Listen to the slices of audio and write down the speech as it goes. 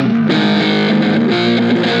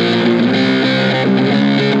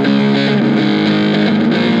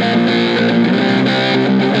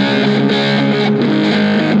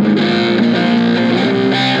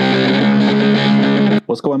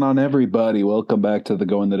Welcome back to the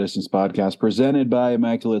Going the Distance podcast presented by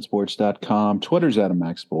ImmaculateSports.com. Twitter's at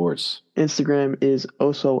ImmacSports. Instagram is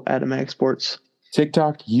also at ImmacSports.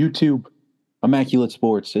 TikTok, YouTube, Immaculate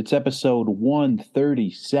Sports. It's episode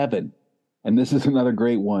 137. And this is another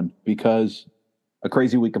great one because a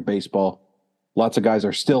crazy week of baseball. Lots of guys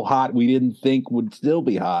are still hot. We didn't think would still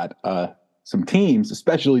be hot. Some teams,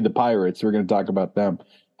 especially the Pirates, we're going to talk about them.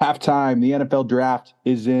 Halftime, the NFL draft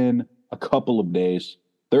is in a couple of days.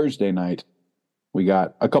 Thursday night, we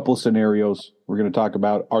got a couple of scenarios we're going to talk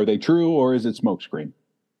about. Are they true or is it smokescreen?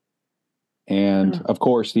 And, of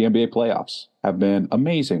course, the NBA playoffs have been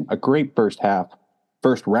amazing. A great first half of the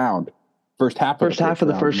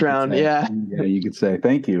first round. Yeah, you could say.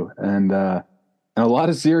 Thank you. And a lot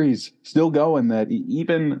of series still going that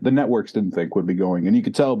even the networks didn't think would be going. And you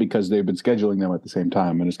could tell because they've been scheduling them at the same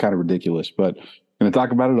time, and it's kind of ridiculous. But going to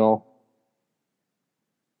talk about it all.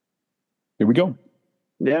 Here we go.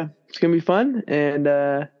 Yeah, it's going to be fun. And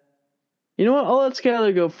you know what? I'll let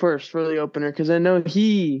Skyler go first for the opener because I know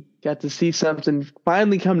he got to see something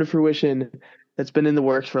finally come to fruition that's been in the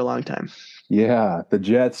works for a long time. Yeah, the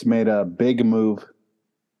Jets made a big move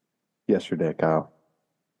yesterday, Kyle.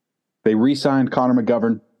 They re-signed Connor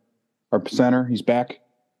McGovern, our center. He's back.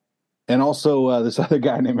 And also this other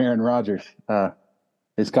guy named Aaron Rodgers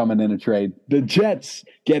is coming in a trade. The Jets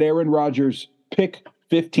get Aaron Rodgers, pick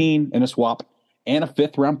 15 in a swap, and a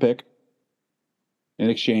 5th-round pick. In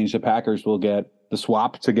exchange, the Packers will get the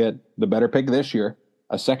swap to get the better pick this year,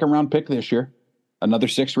 a 2nd-round pick this year, another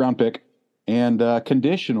 6th-round pick, and a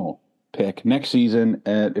conditional pick next season.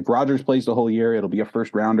 If Rodgers plays the whole year, it'll be a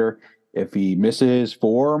 1st-rounder. If he misses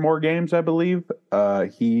 4 or more games, I believe,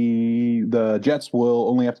 the Jets will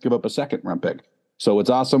only have to give up a 2nd-round pick. So it's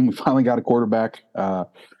awesome. We finally got a quarterback.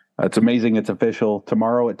 It's amazing. It's official.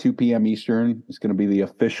 Tomorrow at 2 p.m. Eastern is going to be the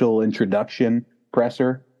official introduction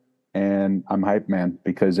presser. And I'm hyped, man,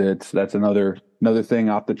 because that's another thing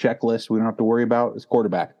off the checklist we don't have to worry about is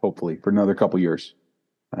quarterback, hopefully, for another couple years.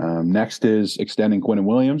 Next is extending Quinnen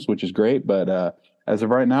Williams, which is great. But as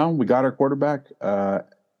of right now, we got our quarterback. The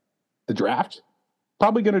draft,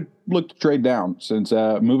 probably going to look to trade down since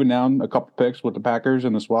moving down a couple picks with the Packers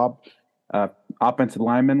and the swap. Offensive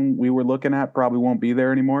lineman we were looking at probably won't be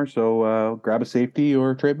there anymore. So grab a safety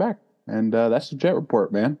or trade back. And that's the Jet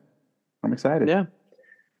Report, man. I'm excited. Yeah.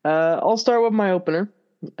 I'll start with my opener.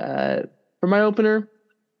 For my opener,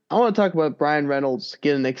 I want to talk about Brian Reynolds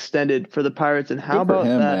getting extended for the Pirates and how about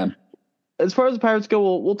him, that. Man. As far as the Pirates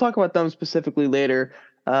go, we'll talk about them specifically later.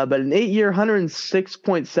 But an 8-year,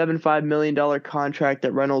 $106.75 million contract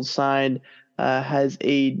that Reynolds signed has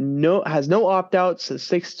no opt-outs, a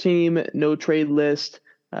 6-team no trade list.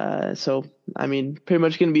 So I mean, pretty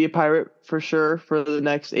much going to be a Pirate for sure for the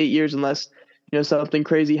next 8 years, unless something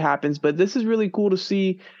crazy happens. But this is really cool to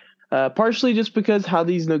see, partially just because how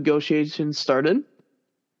these negotiations started.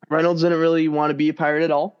 Reynolds didn't really want to be a Pirate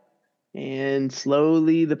at all. And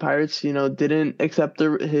slowly the Pirates, didn't accept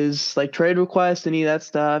his trade request, any of that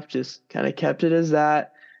stuff, just kind of kept it as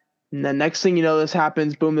that. And then next thing you know, this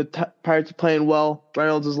happens, boom, the Pirates are playing well,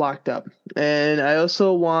 Reynolds is locked up. And I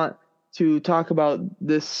also want to talk about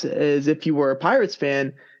this as if you were a Pirates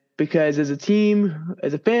fan, because as a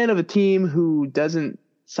fan of a team who doesn't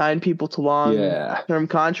sign people to long-term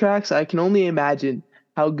contracts, I can only imagine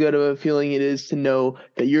how good of a feeling it is to know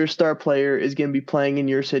that your star player is going to be playing in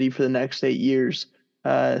your city for the next 8 years.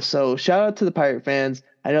 So shout out to the Pirate fans.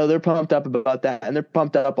 I know they're pumped up about that, and they're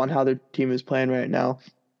pumped up on how their team is playing right now.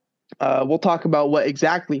 We'll talk about what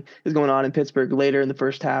exactly is going on in Pittsburgh later in the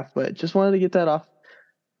first half, but just wanted to get that off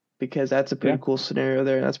because that's a pretty cool scenario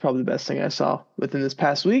there. And that's probably the best thing I saw within this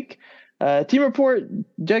past week. Team report,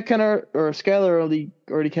 Jet Skyler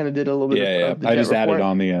already kind of did a little bit of the I just report. added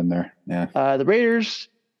on the end there. Yeah. The Raiders,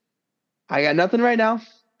 I got nothing right now.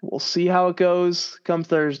 We'll see how it goes come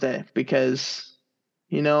Thursday because,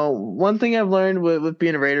 one thing I've learned with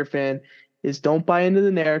being a Raider fan is don't buy into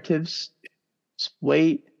the narratives. Just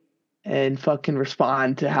wait and fucking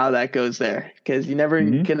respond to how that goes there because you never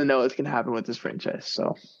going to know what's going to happen with this franchise.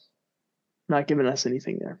 So not giving us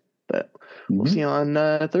anything there, but we'll see on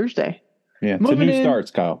Thursday. Yeah, it's a new starts,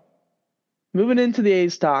 Kyle. Moving into the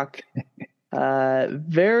A's talk.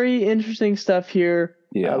 Very interesting stuff here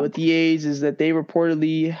with the A's is that they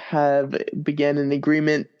reportedly have begun an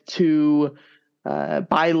agreement to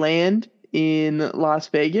buy land in Las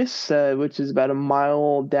Vegas, which is about a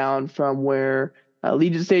mile down from where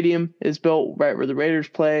Allegiant Stadium is built, right where the Raiders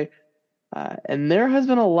play. And there has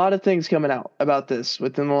been a lot of things coming out about this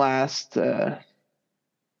within the last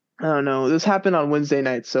I don't know. This happened on Wednesday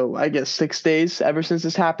night, so I guess 6 days ever since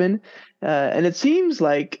this happened. And it seems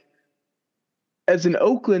like, as an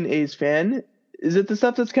Oakland A's fan, is it the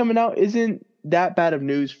stuff that's coming out isn't that bad of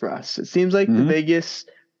news for us. It seems like the Vegas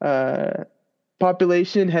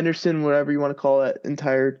population, Henderson, whatever you want to call it,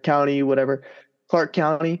 entire county, whatever, Clark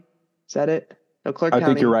County, is that it? No, Clark County. I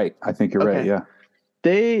think you're right. Right. Yeah.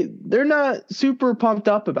 They're not super pumped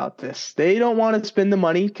up about this. They don't want to spend the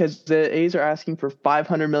money because the A's are asking for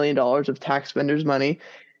 $500 million of tax spenders' money,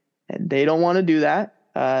 and they don't want to do that.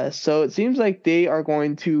 So it seems like they are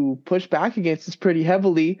going to push back against this pretty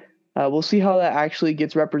heavily. We'll see how that actually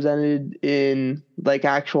gets represented in like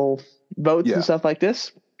actual votes and stuff like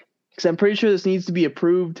this. Because I'm pretty sure this needs to be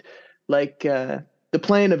approved. Like the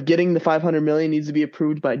plan of getting the $500 million needs to be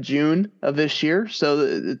approved by June of this year. So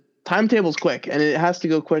the timetable's quick, and it has to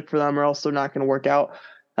go quick for them, or else they're not going to work out.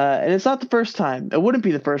 And it's not the first time. It wouldn't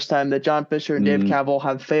be the first time that John Fisher and Dave Kaval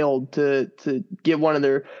have failed to get one of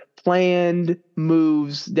their planned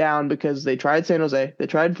moves down because they tried San Jose. They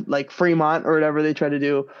tried like Fremont or whatever they tried to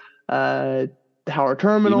do. The Howard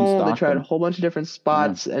Terminal. They tried a whole bunch of different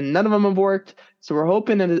spots, and none of them have worked. So we're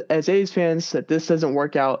hoping as A's fans that this doesn't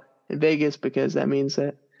work out in Vegas, because that means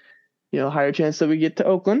that, higher chance that we get to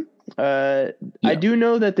Oakland. I do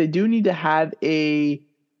know that they do need to have a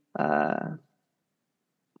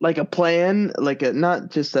like a plan, not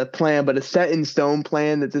just a plan, but a set in stone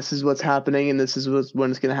plan that this is what's happening and this is when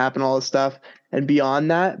it's going to happen, all this stuff. And beyond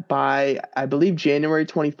that, by I believe January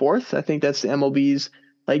 24th, I think that's the MLB's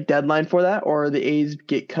like deadline for that, or the A's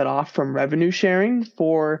get cut off from revenue sharing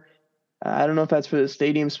for, I don't know if that's for the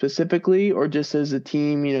stadium specifically or just as a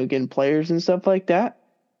team, getting players and stuff like that.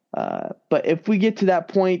 But if we get to that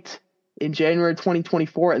point in January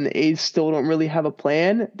 2024 and the A's still don't really have a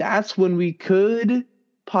plan, that's when we could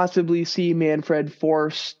possibly see Manfred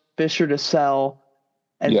force Fisher to sell.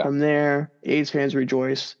 And from there, A's fans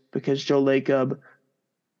rejoice because Joe Lacob,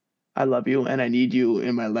 I love you and I need you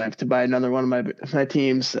in my life to buy another one of my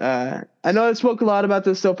teams. I know I spoke a lot about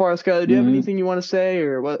this so far, Skyler. Do you have anything you want to say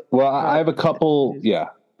or what? Well, I have a couple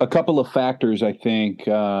of factors I think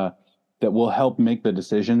that will help make the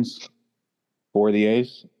decisions for the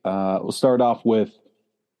A's. We'll start off with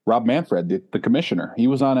Rob Manfred, the commissioner. He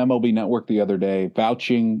was on MLB Network the other day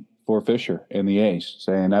vouching for Fisher and the A's,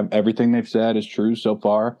 saying everything they've said is true so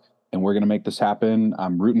far, and we're going to make this happen.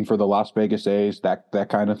 I'm rooting for the Las Vegas A's. That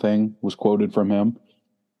kind of thing was quoted from him.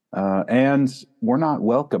 And we're not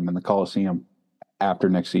welcome in the Coliseum after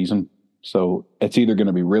next season. So it's either going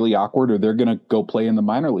to be really awkward or they're going to go play in the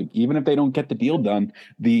minor league. Even if they don't get the deal done,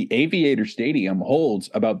 the Aviator Stadium holds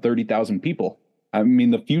about 30,000 people. I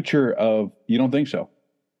mean, the future of, you don't think so?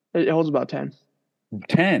 It holds about 10.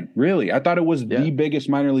 10, really? I thought it was the biggest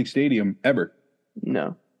minor league stadium ever.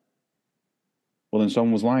 No. Well, then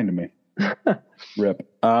someone was lying to me. Rip.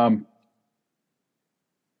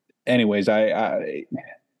 Anyways, I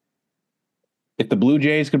if the Blue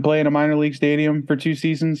Jays could play in a minor league stadium for 2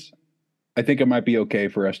 seasons, I think it might be okay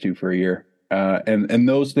for us to for a year. And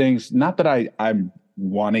those things, not that I'm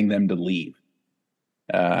wanting them to leave.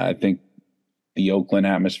 I think the Oakland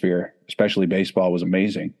atmosphere, especially baseball, was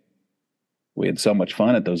amazing. We had so much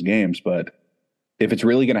fun at those games, but if it's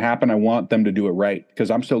really going to happen, I want them to do it right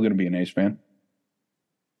because I'm still going to be an A's fan.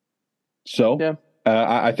 So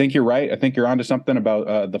I think you're right. I think you're onto something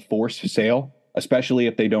about the forced sale, especially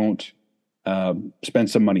if they don't spend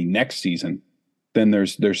some money next season. Then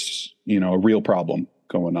there's a real problem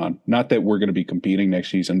going on. Not that we're going to be competing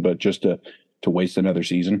next season, but just to waste another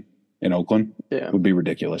season in Oakland would be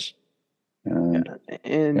ridiculous.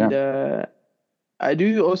 I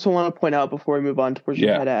do also want to point out before we move on to where you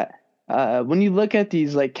head at, when you look at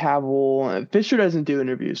these like Kaval, Fisher doesn't do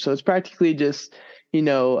interviews, so it's practically just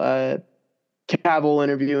Kaval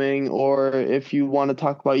interviewing, or if you want to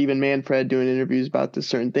talk about even Manfred doing interviews about this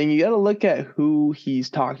certain thing, you got to look at who he's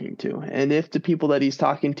talking to, and if the people that he's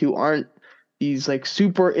talking to aren't these like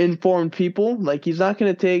super informed people, like they aren't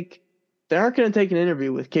going to take an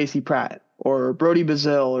interview with Casey Pratt or Brody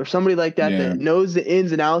Bazile or somebody like that that knows the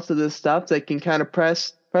ins and outs of this stuff, that can kind of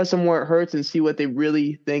press them where it hurts and see what they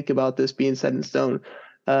really think about this being set in stone.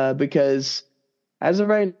 Because as of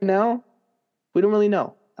right now, we don't really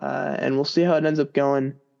know. And we'll see how it ends up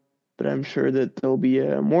going. But I'm sure that there'll be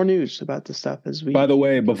more news about this stuff as we... By the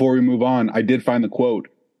way, before we move on, I did find the quote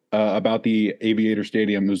about the Aviator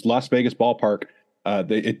Stadium. It was Las Vegas Ballpark.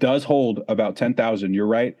 It does hold about 10,000. You're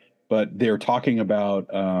right. But they're talking about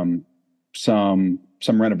some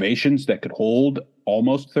renovations that could hold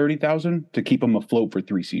almost 30,000 to keep them afloat for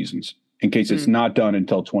 3 seasons in case it's not done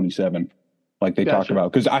until 27, like they talked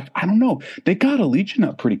about. Because I don't know, they got a Legion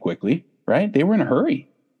up pretty quickly, right? They were in a hurry.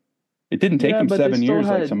 It didn't take them 7 years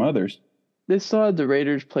like some others. They still had the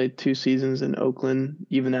Raiders play 2 seasons in Oakland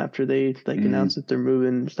even after they announced that they're moving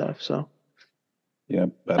and stuff. So Yeah,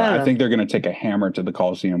 but I think they're going to take a hammer to the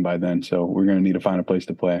Coliseum by then, so we're going to need to find a place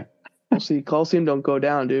to play. We'll see. Coliseum don't go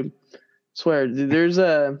down, dude. I swear. There's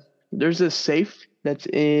a safe that's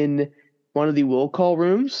in one of the will call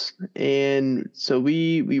rooms, and so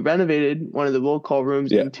we renovated one of the will call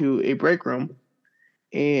rooms into a break room,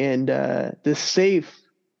 and the safe.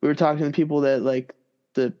 We were talking to people that like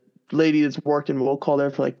the lady that's worked in will call there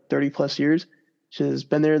for like 30 plus years. She has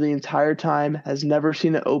been there the entire time, has never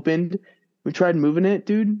seen it opened. We tried moving it,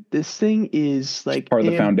 dude. This thing is like part of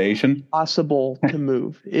the foundation. Impossible to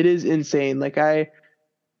move. It is insane. Like they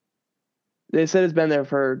said it's been there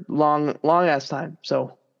for long ass time.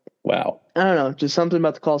 So wow. I don't know, just something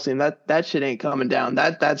about the Coliseum. That shit ain't coming down.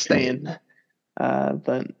 That's staying.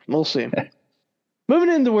 But we'll see. Moving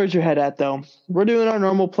into where's your head at though. We're doing our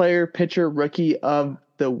normal player, pitcher, rookie of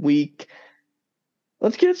the week.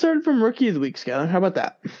 Let's get started from Rookie of the Week, Skyler. How about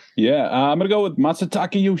that? Yeah, I'm going to go with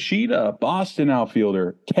Masataka Yoshida, Boston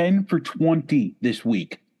outfielder, 10 for 20 this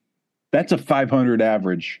week. That's a 500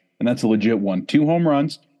 average, and that's a legit one. 2 home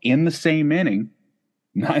runs in the same inning,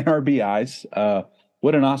 9 RBIs.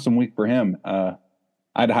 What an awesome week for him. I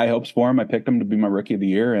had high hopes for him. I picked him to be my Rookie of the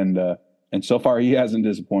Year, and so far he hasn't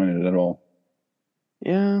disappointed at all.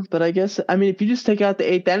 Yeah, but I guess, if you just take out the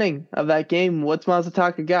 8th inning of that game, what's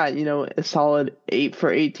Masataka got? A solid 8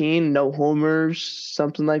 for 18, no homers,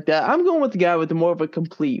 something like that. I'm going with the guy with the more of a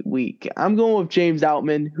complete week. I'm going with James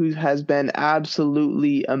Outman, who has been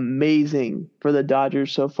absolutely amazing for the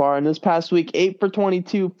Dodgers so far. In this past week, 8 for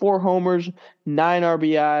 22, 4 homers, 9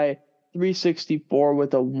 RBI, 364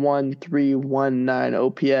 with a 1.319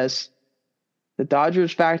 OPS. The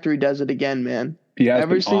Dodgers factory does it again, man.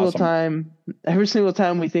 Every single time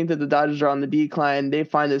we think that the Dodgers are on the decline, they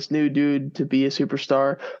find this new dude to be a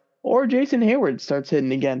superstar, or Jason Hayward starts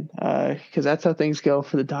hitting again, because that's how things go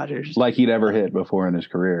for the Dodgers. Like he'd ever hit before in his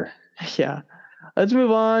career. Yeah. Let's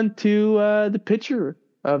move on to the pitcher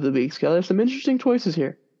of the week, Skyler. There's some interesting choices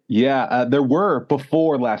here. Yeah, there were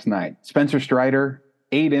before last night. Spencer Strider,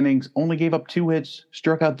 8 innings, only gave up 2 hits,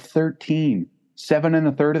 struck out 13. 7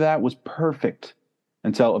 1/3 of that was perfect.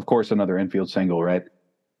 Until, of course, another infield single, right?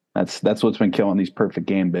 That's what's been killing these perfect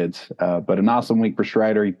game bids. But an awesome week for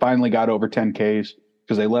Strider. He finally got over 10 Ks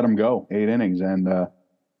because they let him go 8 innings, and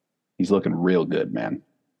he's looking real good, man.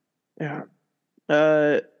 Yeah.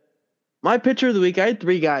 My pitcher of the week, I had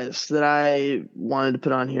 3 guys that I wanted to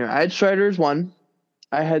put on here. I had Strider as one.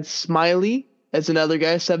 I had Smiley as another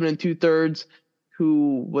guy, 7 2/3,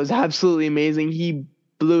 who was absolutely amazing. He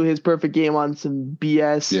blew his perfect game on some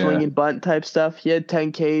BS swing and bunt type stuff. He had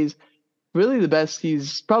 10 Ks. Really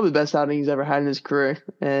he's probably the best outing he's ever had in his career.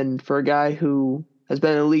 And for a guy who has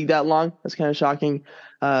been in the league that long, that's kind of shocking.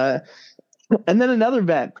 And then another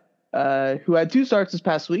vet who had 2 starts this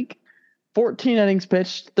past week, 14 innings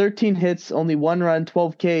pitched, 13 hits, only 1 run,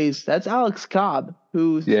 12 Ks. That's Alex Cobb,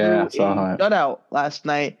 who threw a shutout last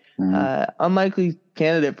night. Unlikely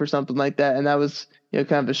candidate for something like that. And that was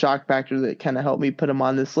kind of a shock factor that kind of helped me put him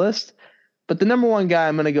on this list. But the number 1 guy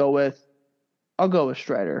I'm going to go with, I'll go with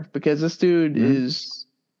Strider, because this dude is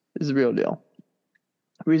the real deal.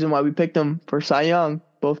 Reason why we picked him for Cy Young,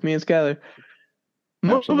 both me and Skyler.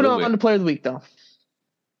 Moving on to player of the week, though.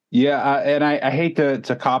 Yeah, and I hate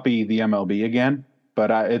to copy the MLB again, but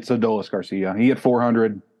it's Adolis Garcia. He had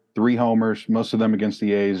 400, 3 homers, most of them against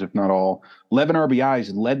the A's, if not all. 11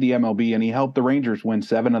 RBIs, led the MLB, and he helped the Rangers win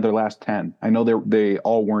 7 of their last 10. I know they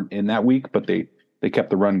all weren't in that week, but they kept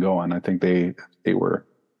the run going. I think they were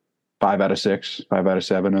 5 out of 6, 5 out of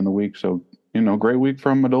 7 in the week. So, great week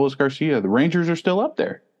from Adolis Garcia. The Rangers are still up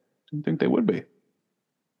there. I didn't think they would be.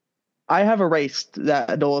 I have erased that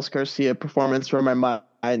Adolis Garcia performance from my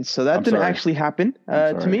mind, so that didn't actually happen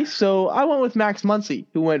to me. So I went with Max Muncy,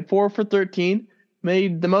 who went 4 for 13.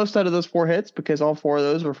 Made the most out of those 4 hits because all 4 of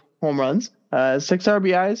those were home runs, 6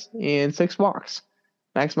 RBIs, and 6 walks.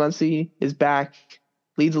 Max Muncy is back,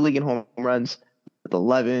 leads the league in home runs with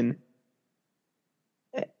 11.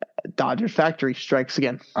 Dodgers factory strikes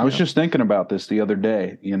again. I was just thinking about this the other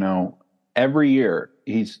day. Every year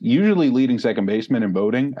he's usually leading second baseman in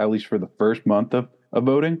voting, at least for the first month of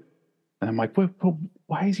voting. And I'm like,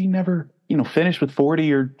 why is he never, finished with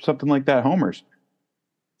 40 or something like that homers?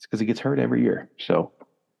 It's because he gets hurt every year. So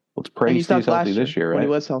let's pray he stays healthy this year, right? When he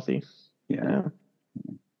was healthy. Yeah.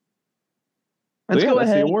 Let's go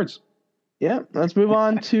ahead. The awards. Yeah. Let's move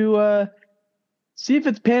on to see if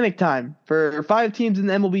it's panic time for 5 teams in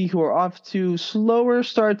the MLB who are off to slower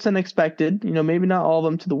starts than expected. Maybe not all of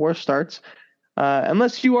them to the worst starts.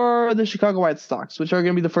 Unless you are the Chicago White Sox, which are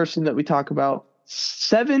going to be the first thing that we talk about.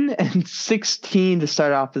 7-16 to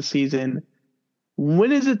start off the season.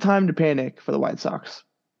 When is it time to panic for the White Sox?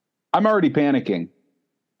 I'm already panicking.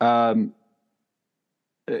 Um,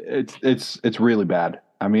 it's really bad.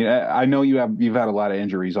 I mean, I know you've had a lot of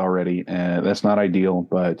injuries already, and that's not ideal.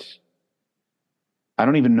 But I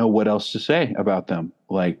don't even know what else to say about them.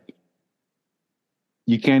 Like,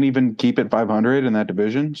 you can't even keep it 500 in that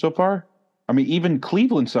division so far. I mean, even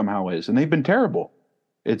Cleveland somehow is, and they've been terrible.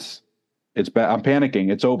 It's bad. I'm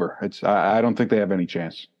panicking. It's over. I don't think they have any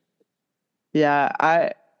chance.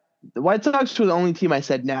 Yeah, the White Sox were the only team I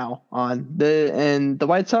said now on the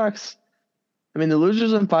White Sox. I mean, the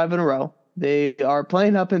losers in 5 in a row. They are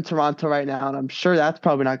playing up in Toronto right now, and I'm sure that's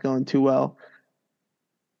probably not going too well.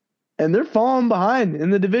 And they're falling behind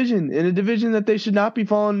in a division that they should not be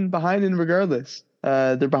falling behind in regardless.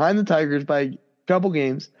 They're behind the Tigers by a couple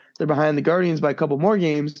games. They're behind the Guardians by a couple more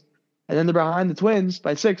games. And then they're behind the Twins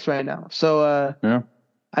by 6 right now. So Yeah.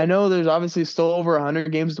 I know there's obviously still over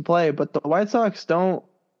 100 games to play, but the White Sox they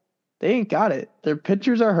ain't got it. Their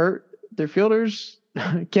pitchers are hurt. Their fielders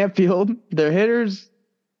can't field. Their hitters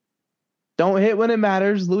don't hit when it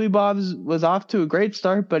matters. Louis Bobs was off to a great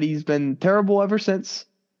start, but he's been terrible ever since.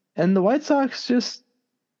 And the White Sox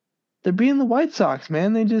they're being the White Sox,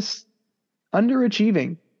 man. They just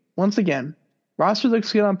underachieving once again. Roster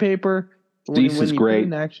looks good on paper. When Cease is you great. put it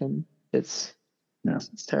in action, it's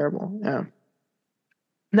terrible. Yeah.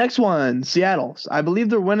 Next one, Seattle. I believe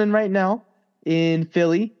they're winning right now in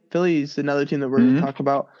Philly. Philly's another team that we're going to talk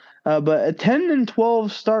about. But a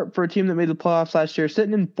 10-12 start for a team that made the playoffs last year,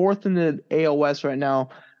 sitting in 4th in the AL West right now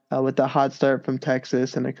with the hot start from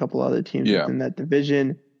Texas and a couple other teams within that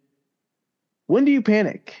division. When do you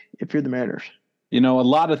panic if you're the Mariners? A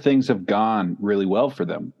lot of things have gone really well for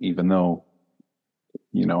them, even though,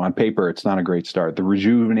 on paper, it's not a great start. The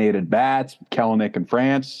rejuvenated bats, Kelenic and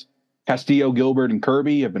France, Castillo, Gilbert, and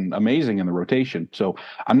Kirby have been amazing in the rotation. So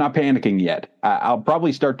I'm not panicking yet. I'll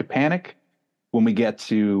probably start to panic when we get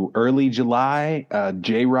to early July.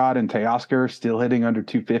 J-Rod and Teoscar still hitting under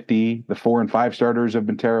 250. The 4 and 5 starters have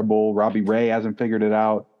been terrible. Robbie Ray hasn't figured it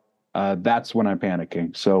out. That's when I'm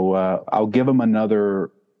panicking. So I'll give them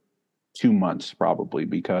another 2 months probably,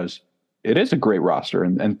 because it is a great roster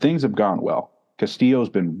and things have gone well. Castillo's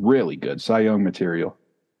been really good. Cy Young material.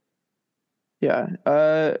 Yeah.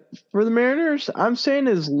 For the Mariners, I'm saying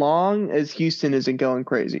as long as Houston isn't going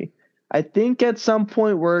crazy. I think at some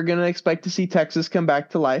point we're going to expect to see Texas come back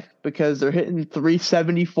to life because they're hitting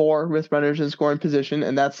 374 with runners in scoring position,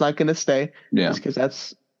 and that's not going to stay. Yeah. Just because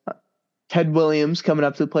that's Ted Williams coming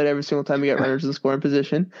up to the plate every single time you get runners in scoring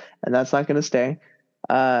position, and that's not going to stay.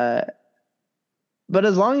 But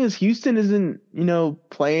as long as Houston isn't,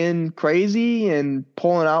 playing crazy and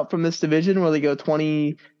pulling out from this division where they go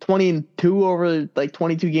 20-2 over like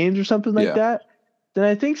 22 games or something like that, then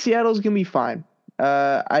I think Seattle's going to be fine.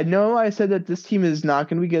 I know I said that this team is not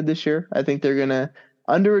going to be good this year. I think they're going to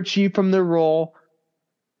underachieve from their role.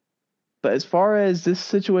 But as far as this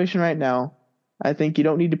situation right now, I think you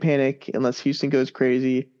don't need to panic unless Houston goes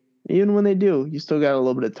crazy. Even when they do, you still got a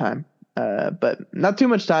little bit of time. But not too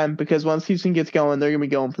much time, because once Houston gets going, they're going to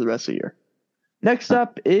be going for the rest of the year. Next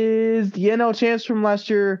up is the NL champs from last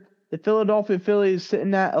year, the Philadelphia Phillies,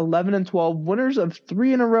 sitting at 11-12, winners of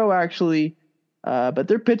 3 in a row, actually. But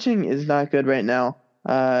their pitching is not good right now.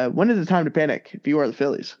 When is the time to panic if you are the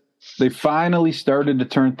Phillies? They finally started to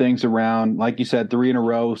turn things around. Like you said, 3 in a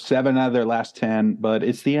row, 7 out of their last 10, but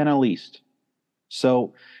it's the NL East.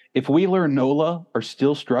 So if Wheeler and Nola are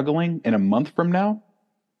still struggling in a month from now,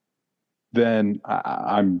 then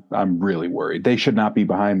I'm really worried. They should not be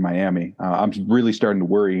behind Miami. I'm really starting to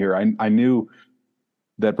worry here. I knew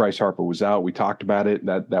that Bryce Harper was out. We talked about it.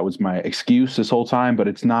 That was my excuse this whole time, but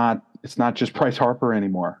it's not just Bryce Harper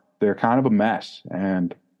anymore. They're kind of a mess,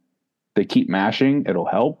 and they keep mashing. It'll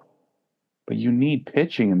help, but you need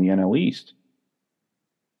pitching in the NL East.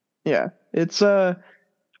 Yeah, it's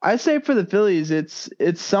I say for the Phillies, it's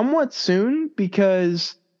somewhat soon,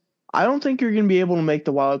 because I don't think you're going to be able to make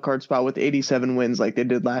the wild card spot with 87 wins like they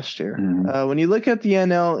did last year. Mm-hmm. When you look at the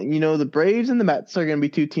NL, the Braves and the Mets are going to be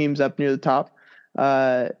 2 teams up near the top.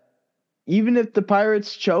 Even if the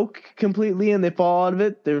Pirates choke completely and they fall out of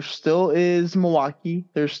it, there still is Milwaukee.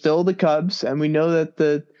 There's still the Cubs, and we know that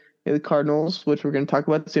the Cardinals, which we're going to talk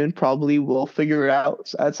about soon, probably will figure it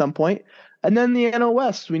out at some point. And then the NL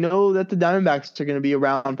West, we know that the Diamondbacks are going to be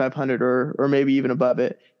around 500 or maybe even above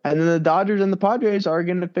it. And then the Dodgers and the Padres are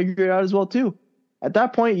going to figure it out as well, too. At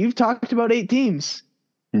that point, you've talked about 8 teams.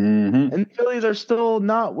 Mm-hmm. And the Phillies are still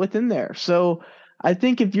not within there. So I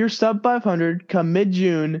think if you're sub 500 come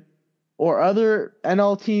mid-June, or other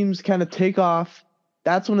NL teams kind of take off,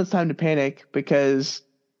 that's when it's time to panic, because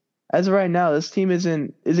as of right now, this team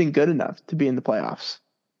isn't good enough to be in the playoffs.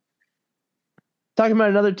 Talking about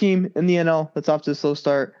another team in the NL that's off to a slow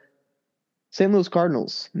start. St. Louis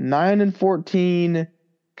Cardinals, 9-14,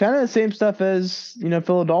 kind of the same stuff as,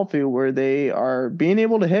 Philadelphia, where they are being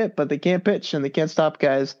able to hit, but they can't pitch and they can't stop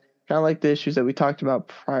guys. Kind of like the issues that we talked about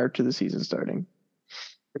prior to the season starting.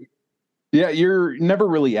 Yeah, you're never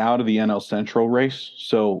really out of the NL Central race,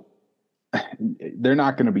 so they're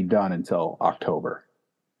not going to be done until October.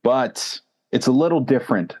 But it's a little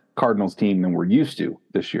different Cardinals team than we're used to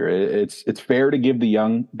this year. It's fair to give the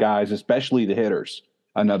young guys, especially the hitters,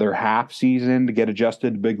 another half season to get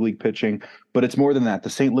adjusted to big league pitching. But it's more than that. The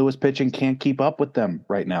St. Louis pitching can't keep up with them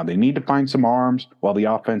right now. They need to find some arms while the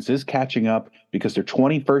offense is catching up because they're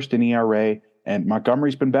 21st in ERA, and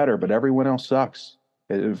Montgomery's been better, but everyone else sucks.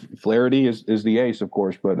 Flaherty is the ace, of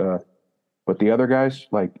course, but the other guys,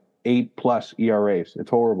 like 8+ ERAs. It's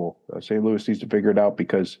horrible. St. Louis needs to figure it out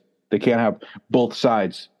because they can't have both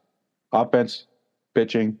sides, offense,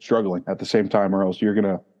 pitching, struggling at the same time, or else you're going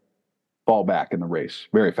to fall back in the race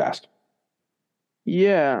very fast.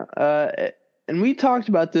 Yeah. And we talked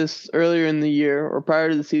about this earlier in the year or prior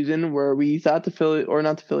to the season where we thought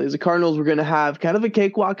the Cardinals were going to have kind of a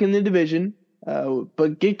cakewalk in the division,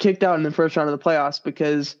 but get kicked out in the first round of the playoffs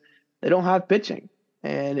because they don't have pitching.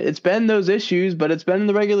 And it's been those issues, but it's been in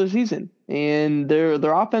the regular season. And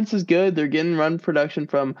their offense is good. They're getting run production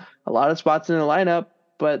from a lot of spots in the lineup,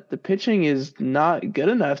 but the pitching is not good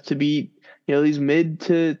enough to beat, these mid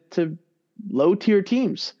to low tier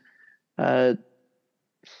teams. I'm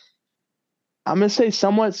going to say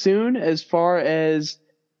somewhat soon as far as,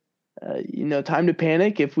 time to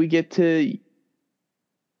panic. If we get to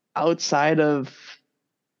outside of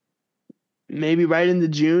maybe right into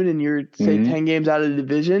June and you're say 10 games out of the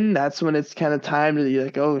division, that's when it's kind of time to be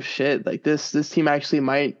like, oh shit, like this team actually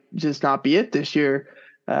might just not be it this year,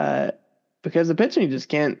 because the pitching just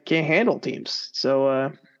can't handle teams.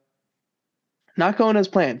 So not going as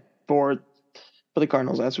planned for the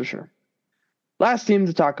Cardinals, that's for sure. Last team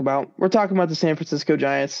to talk about, we're talking about the San Francisco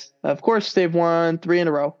Giants. Of course, they've won 3 in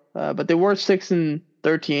a row, but they were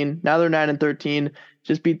 6-13. Now they're 9-13.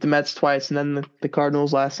 Just beat the Mets twice, and then the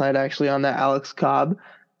Cardinals last night actually on that Alex Cobb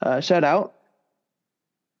shutout.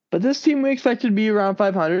 But this team we expected to be around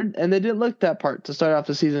 500, and they didn't look that part to start off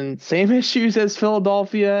the season. Same issues as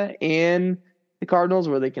Philadelphia and the Cardinals,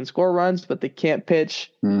 where they can score runs, but they can't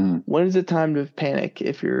pitch. When is it time to panic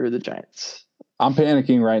if you're the Giants? I'm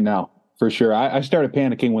panicking right now, for sure. I started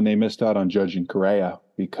panicking when they missed out on Judge and Correa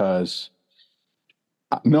because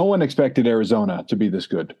no one expected Arizona to be this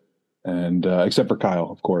good. And except for Kyle,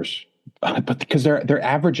 of course, but because they're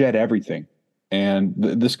average at everything, and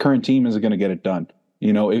this current team isn't going to get it done.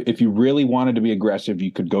 If you really wanted to be aggressive,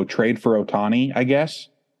 you could go trade for Ohtani, I guess,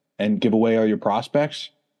 and give away all your prospects.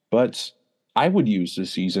 But I would use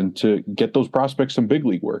this season to get those prospects some big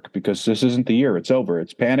league work because this isn't the year. It's over.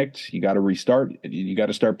 It's panicked. You got to restart. You got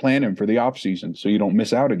to start planning for the off season so you don't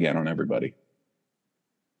miss out again on everybody.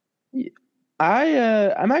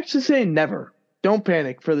 I'm actually saying never. Don't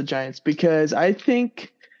panic for the Giants because I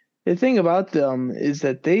think the thing about them is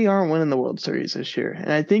that they aren't winning the World Series this year.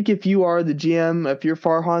 And I think if you are the GM, if you're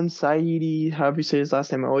Farhan Saidi, however you say his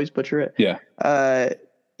last name, I always butcher it. Yeah.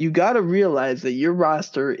 You got to realize that your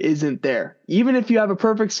roster isn't there. Even if you have a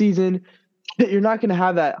perfect season, you're not going to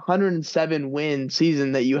have that 107 win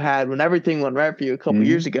season that you had when everything went right for you a couple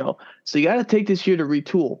years ago. So you got to take this year to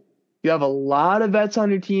retool. You have a lot of vets on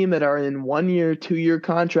your team that are in 1-year, 2-year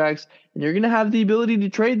contracts, and you're going to have the ability to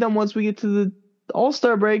trade them once we get to the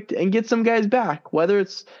All-Star break and get some guys back, whether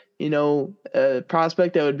it's, a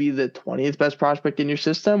prospect that would be the 20th best prospect in your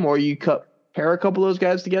system, or you pair a couple of those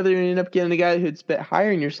guys together and end up getting a guy who's a bit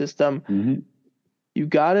higher in your system. You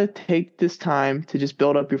got to take this time to just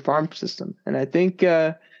build up your farm system. And I think,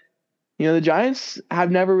 the Giants have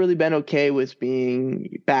never really been okay with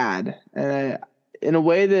being bad. And in a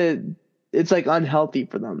way that it's like unhealthy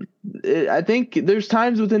for them. I think there's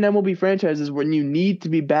times within MLB franchises when you need to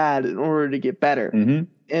be bad in order to get better.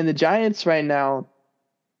 And the Giants right now,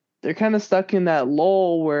 they're kind of stuck in that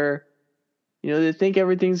lull where, they think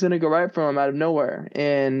everything's going to go right for them out of nowhere.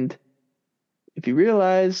 And if you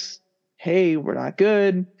realize, hey, we're not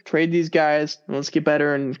good, trade these guys, and let's get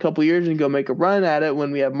better in a couple years and go make a run at it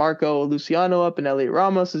when we have Marco Luciano up and Elliot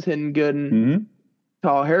Ramos is hitting good and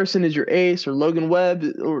Kyle Harrison is your ace, or Logan Webb,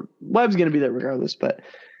 or Webb's going to be there regardless, but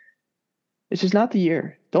it's just not the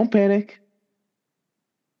year. Don't panic.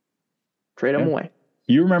 Trade them away.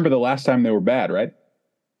 You remember the last time they were bad, right?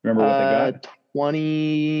 Remember what they got?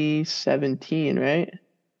 2017, right?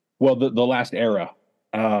 Well, the last era.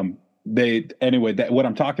 what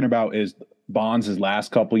I'm talking about is Bonds'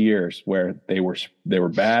 last couple years where they were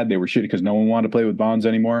bad, they were shitty because no one wanted to play with Bonds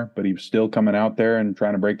anymore, but he was still coming out there and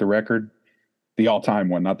trying to break the record. The all-time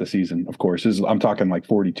one, not the season, of course. I'm talking like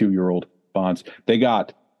 42-year-old Bonds. They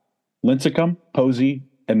got Lincecum, Posey,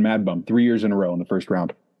 and Mad Bum 3 years in a row in the first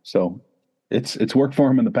round. So it's worked for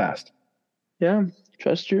him in the past. Yeah,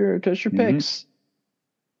 trust your picks.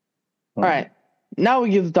 All right. Now we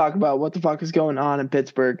get to talk about what the fuck is going on in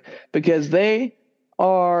Pittsburgh, because they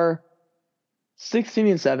are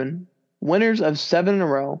 16-7, winners of 7 in a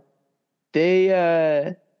row.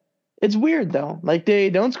 They it's weird though. Like, they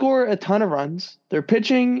don't score a ton of runs. Their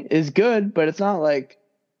pitching is good, but it's not like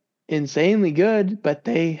insanely good, but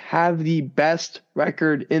they have the best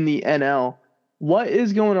record in the NL. What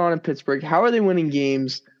is going on in Pittsburgh? How are they winning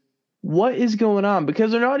games? What is going on?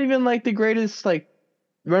 Because they're not even like the greatest like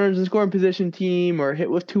runners in scoring position team or hit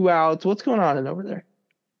with 2 outs. What's going on over there?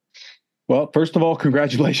 Well, first of all,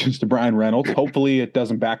 congratulations to Brian Reynolds. Hopefully it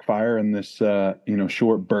doesn't backfire in this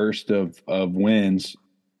short burst of wins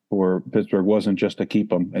for Pittsburgh. Wasn't just to keep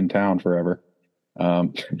them in town forever.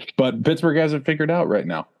 But Pittsburgh has it figured out right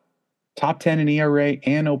now. Top 10 in ERA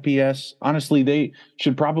and OPS. Honestly, they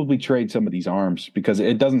should probably trade some of these arms because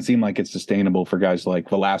it doesn't seem like it's sustainable for guys like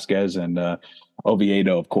Velasquez and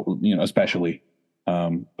Oviedo, especially.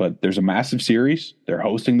 But there's a massive series. They're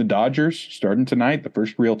hosting the Dodgers starting tonight, the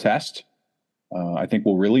first real test. I think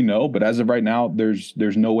we'll really know. But as of right now, there's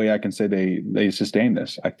no way I can say they sustain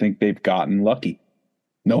this. I think they've gotten lucky.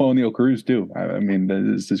 No O'Neal Cruz too. I mean,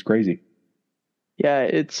 this is crazy. Yeah,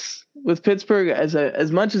 it's with Pittsburgh.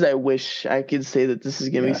 As much as I wish I could say that this is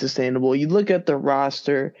going to be sustainable, you look at their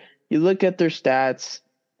roster, you look at their stats,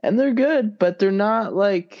 and they're good, but they're not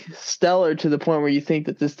like stellar to the point where you think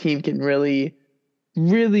that this team can really,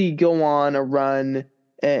 really go on a run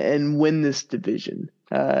and win this division.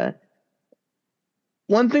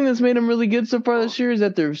 One thing that's made them really good so far this year is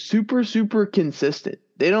that they're super, super consistent.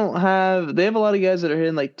 They have a lot of guys that are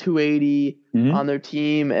hitting like 280 on their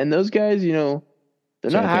team, and those guys, they're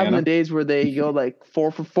not having the days where they go like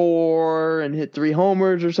 4 for 4 and hit 3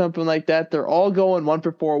 homers or something like that. They're all going 1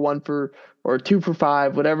 for 4, or 2 for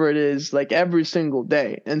 5, whatever it is, like every single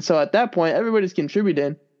day. And so at that point, everybody's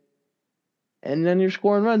contributing, and then you're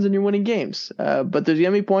scoring runs and you're winning games. But there's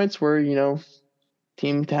gonna be points where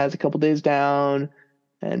team has a couple days down,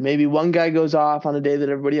 and maybe one guy goes off on a day that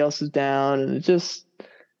everybody else is down, and it just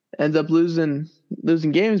ends up losing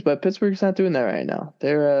games. But Pittsburgh's not doing that right now.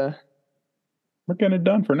 They're we're getting it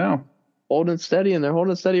done for now. Holding steady, and they're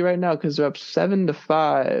holding steady right now because they're up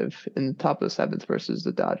 7-5 in the top of the 7th versus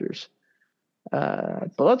the Dodgers.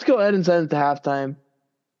 But let's go ahead and send it to halftime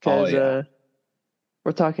because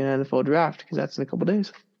we're talking NFL draft because that's in a couple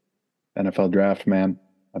days. NFL draft, man.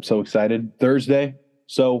 I'm so excited. Thursday.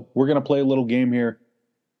 So we're going to play a little game here.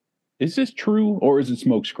 Is this true or is it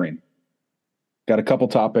smokescreen? Got a couple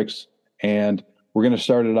topics, and we're going to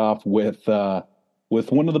start it off with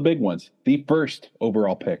one of the big ones, the first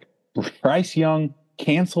overall pick. Bryce Young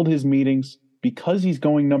canceled his meetings because he's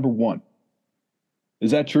going number 1. Is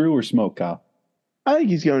that true or smoke, Kyle? I think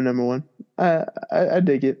he's going number 1. I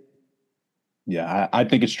dig it. Yeah, I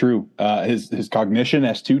think it's true. His cognition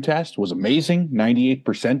S2 test was amazing, 98th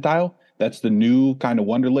percentile. That's the new kind of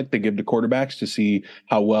wonderlic they give to quarterbacks to see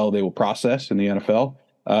how well they will process in the NFL.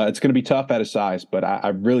 It's going to be tough at his size, but I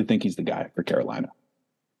really think he's the guy for Carolina.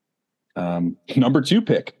 Number 2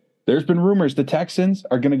 pick. There's been rumors the Texans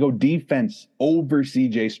are going to go defense over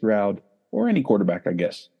CJ Stroud or any quarterback, I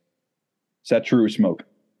guess. Is that true or smoke?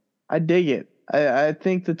 I dig it. I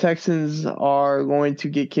think the Texans are going to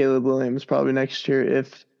get Caleb Williams probably next year,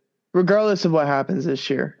 regardless of what happens this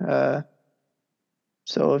year.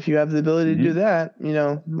 So if you have the ability to do that,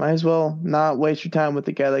 might as well not waste your time with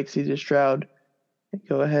a guy like CJ Stroud.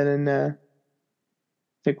 Go ahead and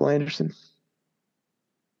take Will Anderson.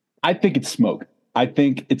 I think it's smoke. I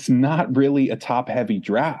think it's not really a top-heavy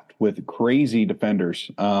draft with crazy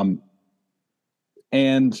defenders.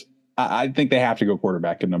 And I think they have to go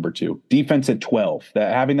quarterback at number 2. Defense at 12.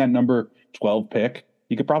 Having that number 12 pick,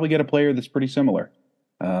 you could probably get a player that's pretty similar.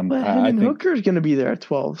 I think Hooker's going to be there at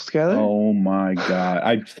 12, Skyler. Oh, my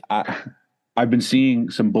God. I've been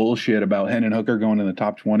seeing some bullshit about Hendon Hooker going in the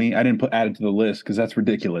top 20. I didn't add it to the list because that's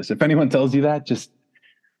ridiculous. If anyone tells you that, just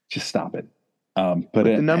stop it. But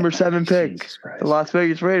the number 7 pick, the Las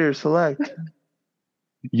Vegas Raiders select.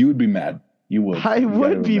 You would be mad. You would. I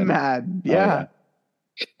would be mad. Yeah.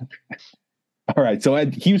 All right, so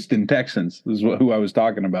at Houston Texans is who I was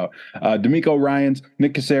talking about. D'Amico Ryans,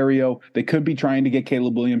 Nick Caserio. They could be trying to get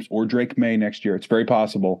Caleb Williams or Drake May next year. It's very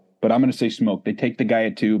possible, but I'm going to say smoke. They take the guy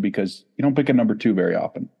at 2 because you don't pick a number 2 very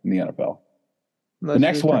often in the NFL. Unless the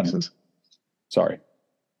next one. Texans. Sorry.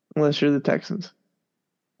 Unless you're the Texans.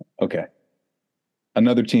 Okay.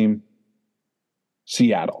 Another team,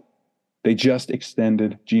 Seattle. They just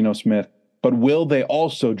extended Geno Smith, but will they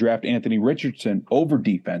also draft Anthony Richardson over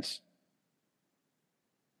defense?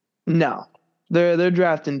 No, they're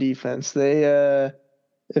drafting defense. They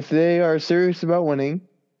if they are serious about winning,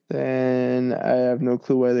 then I have no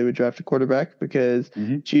clue why they would draft a quarterback because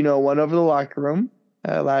Geno won over the locker room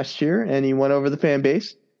last year and he won over the fan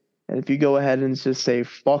base. And if you go ahead and just say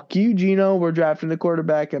 "fuck you, Geno," we're drafting the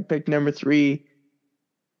quarterback at pick number 3,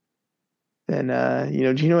 then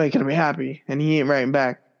Geno ain't gonna be happy and he ain't writing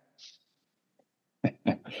back.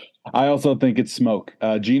 I also think it's smoke.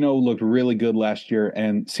 Geno looked really good last year,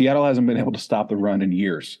 and Seattle hasn't been able to stop the run in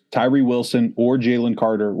years. Tyree Wilson or Jalen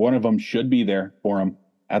Carter, one of them should be there for them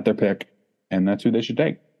at their pick, and that's who they should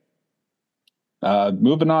take.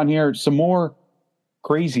 Moving on here, some more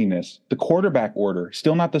craziness. The quarterback order,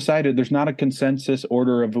 still not decided. There's not a consensus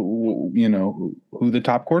order of, who the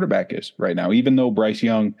top quarterback is right now, even though Bryce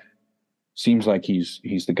Young seems like he's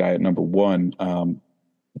the guy at number 1.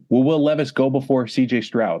 Will Levis go before CJ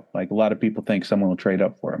Stroud? Like a lot of people think someone will trade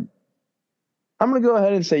up for him. I'm going to go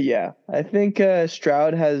ahead and say yeah. I think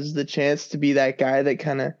Stroud has the chance to be that guy that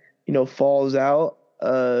kind of, falls out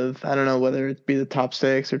of, I don't know whether it be the top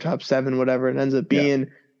 6 or top 7, whatever it ends up being.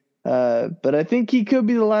 Yeah. But I think he could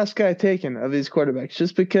be the last guy taken of these quarterbacks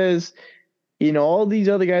just because, all these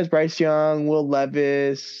other guys, Bryce Young, Will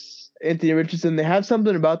Levis, Anthony Richardson, they have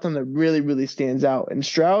something about them that really, really stands out. And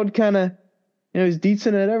Stroud kind of, he's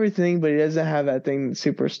decent at everything, but he doesn't have that thing that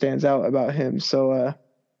super stands out about him. So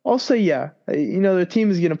I'll say yeah. The team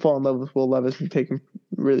is going to fall in love with Will Levis and take him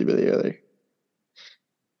really, really early.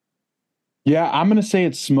 Yeah, I'm going to say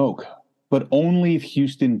it's smoke, but only if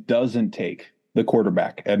Houston doesn't take the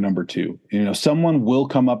quarterback at number 2. Someone will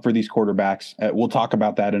come up for these quarterbacks. We'll talk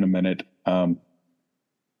about that in a minute.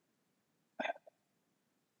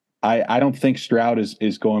 I don't think Stroud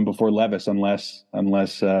is going before Levis unless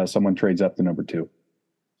someone trades up to number 2.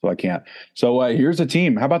 So I can't. So here's a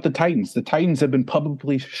team. How about the Titans? The Titans have been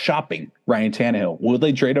publicly shopping Ryan Tannehill. Will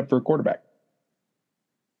they trade up for a quarterback?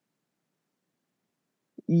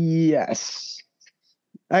 Yes.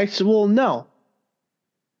 Actually, well, no.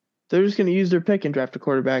 They're just going to use their pick and draft a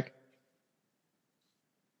quarterback.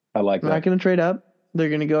 I like that. They're not going to trade up. They're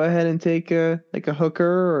going to go ahead and take a hooker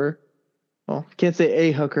or, well, can't say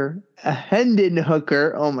a hooker, a Hendon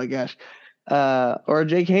hooker. Oh my gosh. Or a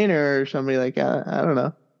Jake Haener or somebody like that. I don't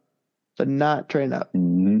know. But not trade up.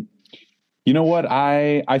 Mm-hmm. You know what?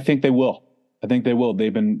 I think they will. I think they will.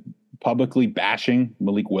 They've been publicly bashing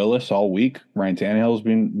Malik Willis all week. Ryan Tannehill's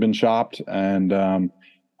been shopped. And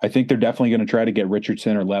I think they're definitely going to try to get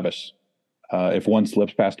Richardson or Levis if one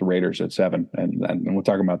slips past the Raiders at 7. And we'll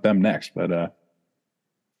talk about them next. But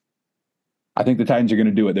I think the Titans are going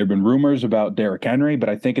to do it. There have been rumors about Derrick Henry, but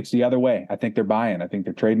I think it's the other way. I think they're buying. I think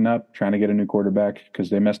they're trading up, trying to get a new quarterback because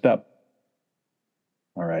they messed up.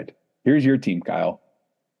 All right. Here's your team, Kyle.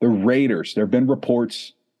 The Raiders. There have been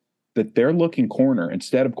reports that they're looking corner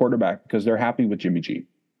instead of quarterback because they're happy with Jimmy G.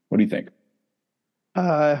 What do you think?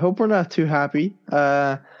 I hope we're not too happy.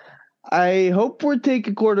 I hope we're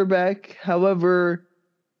taking quarterback. However,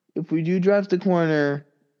 if we do draft a corner,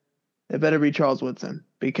 it better be Charles Woodson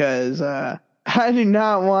because I do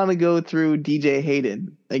not want to go through DJ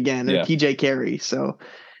Hayden again or TJ Carey. So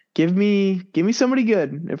give me somebody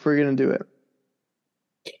good if we're going to do it.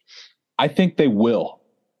 I think they will.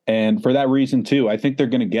 And for that reason, too, I think they're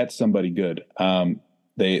going to get somebody good.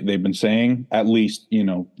 They've been saying, at least,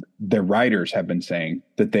 their writers have been saying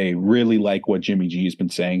that they really like what Jimmy G has been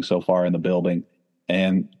saying so far in the building.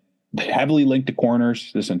 And heavily linked to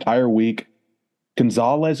corners this entire week.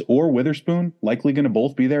 Gonzalez or Witherspoon likely going to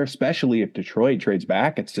both be there, especially if Detroit trades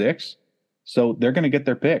back at 6. So they're going to get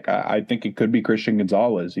their pick. I think it could be Christian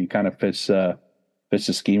Gonzalez. He kind of fits the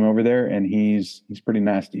scheme over there, and he's pretty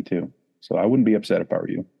nasty, too. So I wouldn't be upset if I were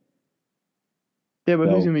you. Yeah, but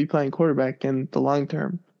who's going to be playing quarterback in the long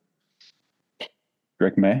term?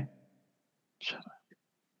 Drake May. Shut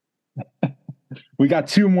up. We got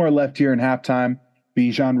 2 more left here in halftime.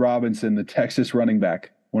 Bijan Robinson, the Texas running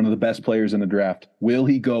back, one of the best players in the draft. Will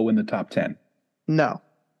he go in the top 10? No.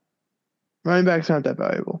 Running backs aren't that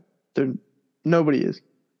valuable. Nobody is.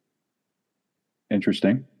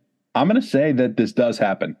 Interesting. I'm going to say that this does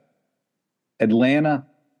happen. Atlanta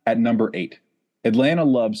at number 8. Atlanta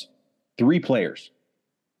loves 3 players.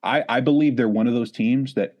 I believe they're one of those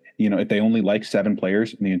teams that, if they only like 7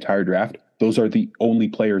 players in the entire draft, those are the only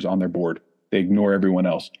players on their board. They ignore everyone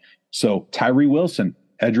else. So Tyree Wilson,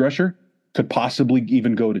 edge rusher, could possibly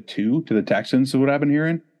even go to 2 to the Texans, is what I've been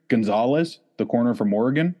hearing. Gonzalez, the corner from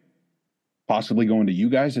Oregon, possibly going to you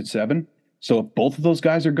guys at 7. So if both of those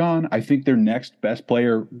guys are gone, I think their next best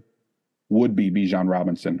player would be Bijan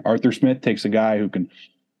Robinson. Arthur Smith takes a guy who can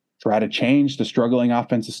try to change the struggling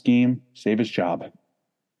offensive scheme, save his job.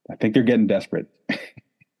 I think they're getting desperate.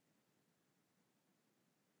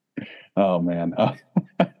 Oh, man. I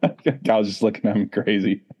was just looking at him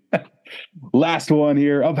crazy. Last one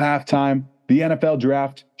here of halftime. The NFL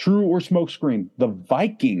draft, true or smokescreen? The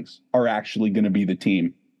Vikings are actually going to be the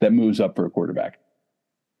team that moves up for a quarterback.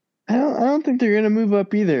 I don't think they're going to move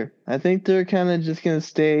up either. I think they're kind of just going to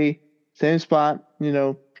stay same spot,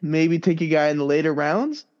 maybe take a guy in the later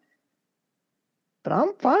rounds. But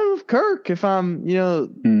I'm fine with Kirk if I'm,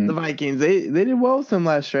 the Vikings. They did well with him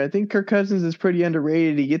last year. I think Kirk Cousins is pretty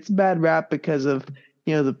underrated. He gets a bad rap because of,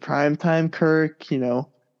 the primetime Kirk. You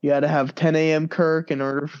got to have 10 a.m. Kirk in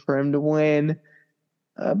order for him to win.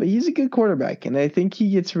 But he's a good quarterback, and I think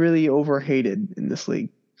he gets really overhated in this league.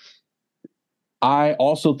 I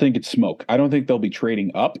also think it's smoke. I don't think they'll be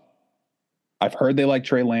trading up. I've heard they like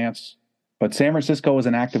Trey Lance, but San Francisco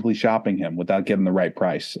isn't actively shopping him without getting the right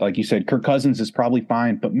price. Like you said, Kirk Cousins is probably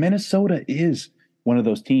fine, but Minnesota is one of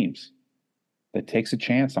those teams that takes a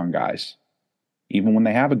chance on guys, even when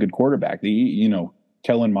they have a good quarterback.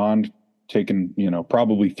 Kellen Mond taken,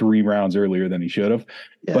 probably 3 rounds earlier than he should have.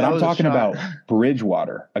 Yeah, but I'm talking about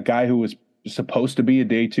Bridgewater, a guy who was supposed to be a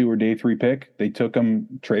day 2 or day 3 pick. They took him,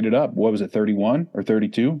 traded up. What was it, 31 or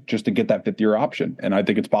 32, just to get that 5th-year option. And I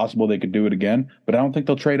think it's possible they could do it again, but I don't think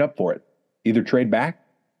they'll trade up for it. Either trade back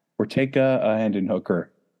or take a Hendon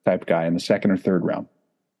Hooker type guy in the 2nd or 3rd round.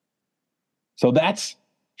 So that's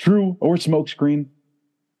true or smokescreen.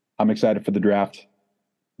 I'm excited for the draft.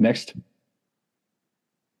 Next,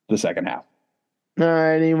 the second half. All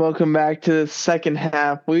righty, welcome back to the second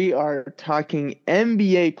half. We are talking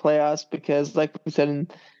NBA playoffs because, like we said in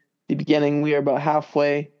the beginning, we are about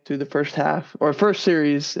halfway through the first half or first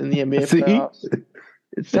series in the NBA playoffs.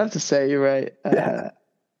 It's tough to say. You're right.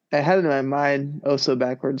 I had it in my mind so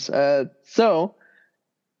backwards. So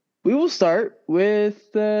we will start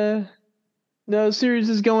with the series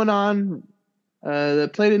is going on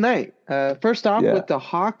that play tonight. First off with the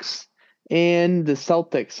Hawks and the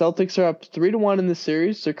Celtics. Celtics are up 3-1 in the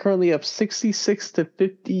series. They're currently up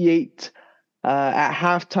 66-58 at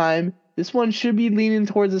halftime. This one should be leaning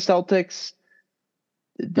towards the Celtics.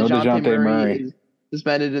 DeJounte Murray is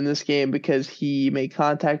suspended in this game because he made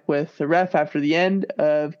contact with the ref after the end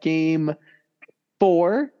of game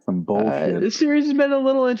 4. Some bullshit. This series has been a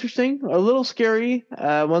little interesting, a little scary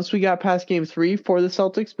once we got past game 3 for the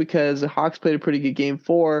Celtics because the Hawks played a pretty good game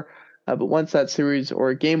 4. But once that series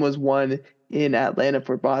or game was won in Atlanta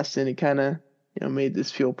for Boston, it kind of made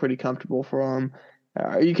this feel pretty comfortable for them.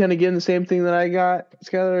 Are you kind of getting the same thing that I got,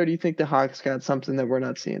 Skylar, or do you think the Hawks got something that we're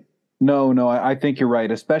not seeing? No, I think you're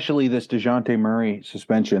right, especially this DeJounte Murray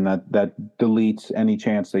suspension that deletes any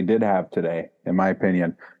chance they did have today, in my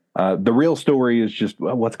opinion. The real story is just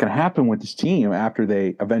what's going to happen with this team after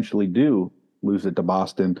they eventually do lose it to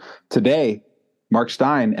Boston. Today, Mark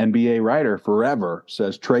Stein, NBA writer forever,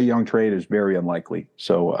 says Trae Young trade is very unlikely.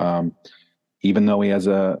 So even though he has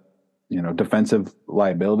a defensive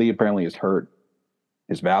liability, apparently has hurt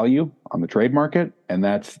his value on the trade market, and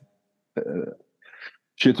that's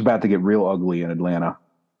shit's about to get real ugly in Atlanta.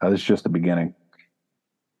 This is just the beginning.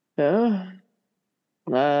 Yeah.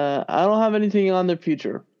 I don't have anything on their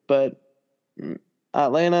future, but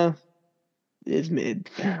Atlanta is mid.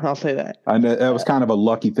 I'll say that. I know that was kind of a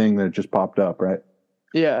lucky thing that it just popped up, right?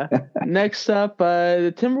 Yeah. Next up,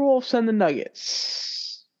 the Timberwolves and the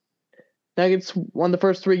Nuggets. Nuggets won the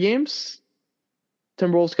first 3 games.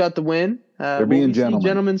 Timberwolves got the win. They're being gentlemen.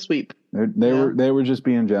 Gentlemen sweep. They were just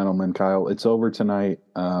being gentlemen, Kyle. It's over tonight.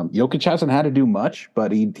 Jokic hasn't had to do much,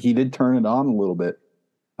 but he did turn it on a little bit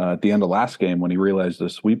at the end of last game when he realized the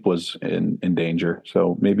sweep was in danger.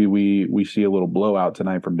 So maybe we see a little blowout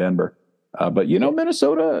tonight from Denver. But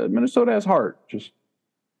Minnesota has heart, just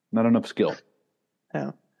not enough skill.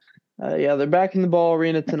 Yeah. They're back in the Ball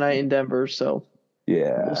Arena tonight in Denver, so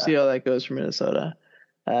we'll see how that goes for Minnesota.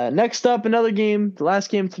 Next up, another game. The last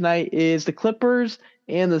game tonight is the Clippers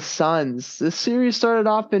and the Suns. This series started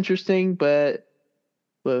off interesting, but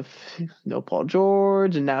with no Paul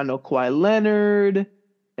George and now no Kawhi Leonard,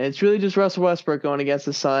 and it's really just Russell Westbrook going against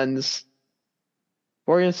the Suns.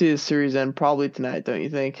 We're going to see this series end probably tonight, don't you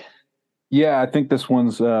think? Yeah, I think this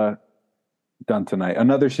one's done tonight.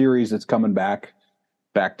 Another series that's coming back.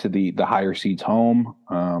 back to the higher seeds home.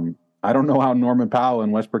 I don't know how Norman Powell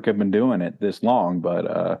and Westbrook have been doing it this long,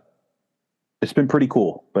 but it's been pretty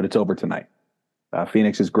cool. But it's over tonight.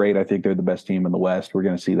 Phoenix is great. I think they're the best team in the West. We're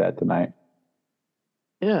going to see that tonight.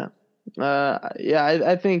 Yeah.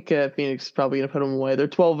 I think Phoenix is probably going to put them away. They're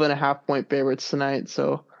 12.5-point favorites tonight,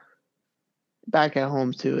 so back at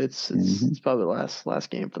home too. It's probably the last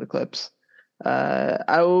game for the Clips.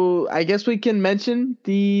 I guess we can mention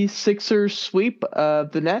the Sixers sweep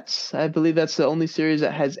of the Nets. I believe that's the only series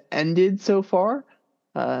that has ended so far.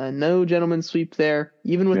 No gentleman sweep there.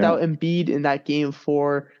 Even without Embiid in that game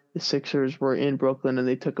 4, the Sixers were in Brooklyn and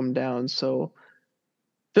they took them down. So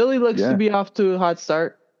Philly looks to be off to a hot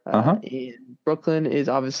start. And Brooklyn is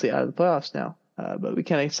obviously out of the playoffs now. But we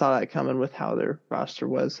kind of saw that coming with how their roster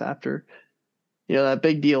was after, that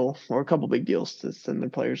big deal or a couple big deals to send their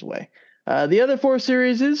players away. The other 4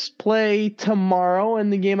 series play tomorrow,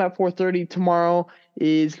 and the game at 4:30 tomorrow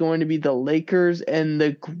is going to be the Lakers and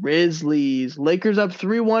the Grizzlies. Lakers up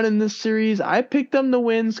 3-1 in this series. I picked them to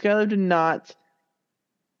win. Skylar did not.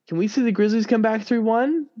 Can we see the Grizzlies come back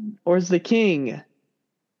 3-1? Or is the King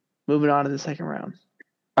moving on to the second round?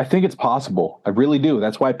 I think it's possible. I really do.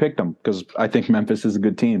 That's why I picked them, because I think Memphis is a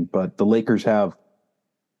good team. But the Lakers have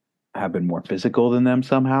been more physical than them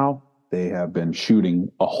somehow. They have been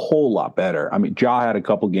shooting a whole lot better. I mean, Ja had a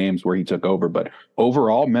couple games where he took over, but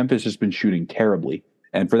overall, Memphis has been shooting terribly.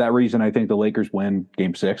 And for that reason, I think the Lakers win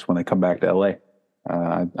Game 6 when they come back to L.A.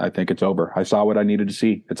 I think it's over. I saw what I needed to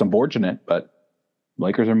see. It's unfortunate, but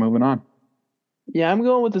Lakers are moving on. Yeah, I'm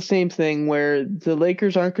going with the same thing where the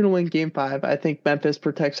Lakers aren't going to win Game 5. I think Memphis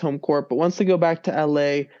protects home court, but once they go back to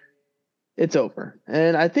L.A., it's over.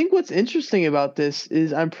 And I think what's interesting about this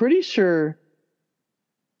is I'm pretty sure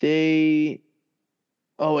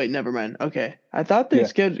oh wait, never mind. Okay. I thought they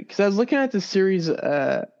scheduled, because I was looking at the series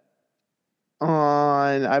on,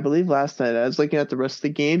 I believe last night. I was looking at the rest of the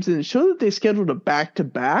games and it showed that they scheduled a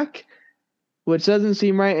back-to-back, which doesn't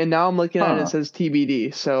seem right. And now I'm looking at it, it says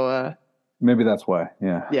TBD. So maybe that's why.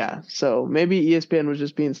 Yeah. Yeah. So maybe ESPN was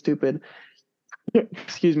just being stupid.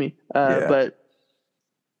 Excuse me. But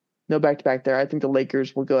no back-to-back there. I think the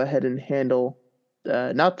Lakers will go ahead and handle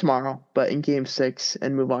not tomorrow, but in Game 6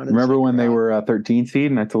 and move on. Remember when they were a 13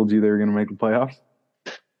 seed and I told you they were going to make the playoffs?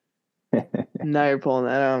 Now you're pulling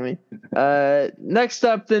that on me. Next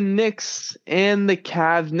up, the Knicks and the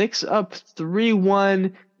Cavs. Knicks up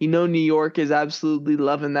 3-1. New York is absolutely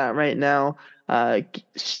loving that right now.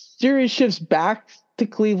 Series shifts back to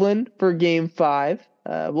Cleveland for Game 5.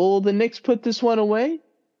 Will the Knicks put this one away?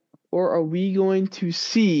 Or are we going to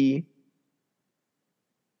see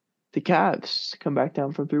the Cavs come back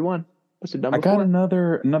down from 3-1? What's it done before? I got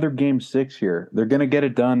another Game 6 here. They're going to get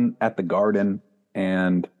it done at the Garden.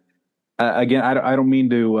 And again, I don't mean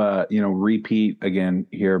to repeat again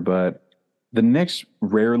here, but the Knicks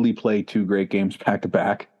rarely play 2 great games back to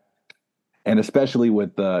back. And especially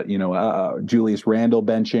with Julius Randle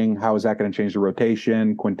benching, how is that going to change the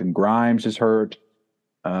rotation? Quentin Grimes is hurt.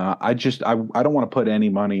 I don't want to put any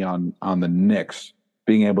money on the Knicks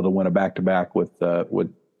being able to win a back to back with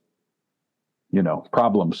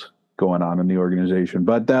problems going on in the organization,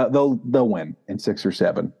 but they'll win in 6 or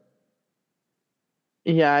 7.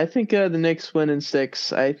 Yeah, I think the Knicks win in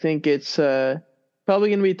 6. I think it's probably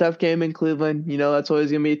going to be a tough game in Cleveland. That's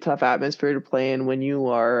always going to be a tough atmosphere to play in when you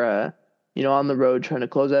are, on the road trying to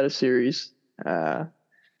close out a series.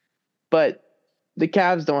 But the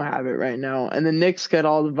Cavs don't have it right now, and the Knicks got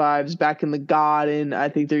all the vibes back in the Garden. I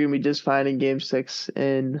think they're going to be just fine in Game 6,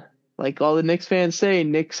 and like all the Knicks fans say,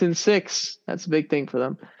 Knicks in 6. That's a big thing for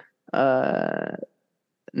them.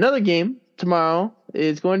 Another game tomorrow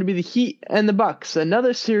is going to be the Heat and the Bucks.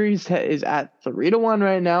 Another series that is at 3-1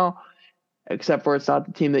 right now, except for it's not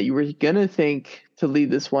the team that you were going to think to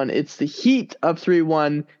lead this one. It's the Heat up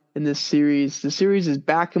 3-1 in this series. The series is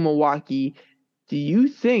back in Milwaukee. Do you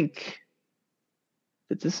think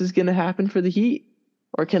that this is going to happen for the Heat?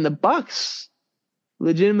 Or can the Bucks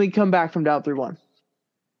legitimately come back from down 3-1?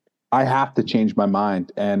 I have to change my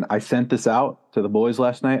mind. And I sent this out to the boys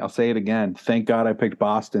last night. I'll say it again. Thank God I picked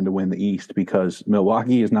Boston to win the East, because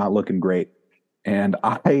Milwaukee is not looking great. And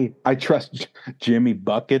I trust Jimmy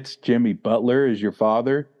Buckets, Jimmy Butler is your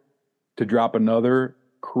father, to drop another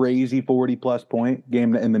crazy 40-plus point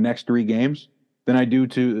game in the next 3 games than I do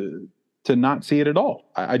to not see it at all.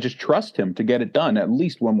 I just trust him to get it done at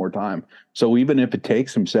least one more time. So even if it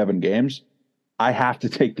takes him 7 games, I have to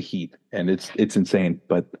take the Heat. And it's insane,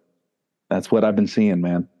 but that's what I've been seeing,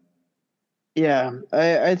 man. Yeah,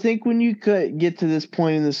 I think when you could get to this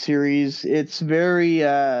point in the series, it's very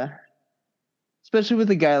especially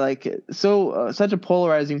with a guy like such a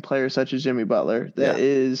polarizing player such as Jimmy Butler that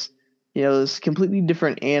is, this completely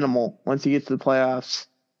different animal once you get to the playoffs.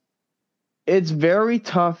 It's very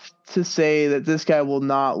tough to say that this guy will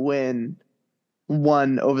not win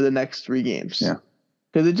one over the next 3 games. Yeah.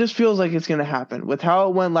 Because it just feels like it's going to happen. With how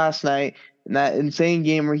it went last night in that insane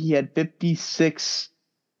game where he had 56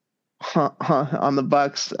 on the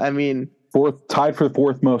Bucks. I mean, tied for the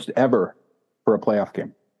 4th most ever for a playoff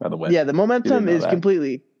game, by the way. Yeah, the momentum is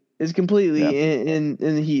completely in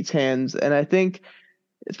the Heat's hands. And I think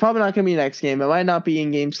it's probably not going to be next game. It might not be in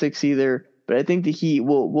Game 6 either. But I think the Heat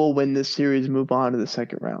will win this series and move on to the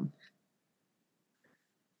second round.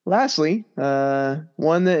 Lastly,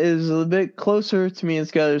 one that is a little bit closer to me and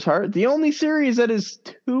Skyler's heart. The only series that is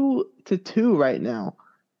 2-2 right now.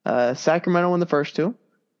 Sacramento won the first 2.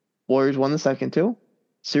 Warriors won the second 2.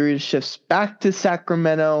 Series shifts back to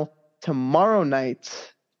Sacramento tomorrow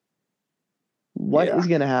night. What is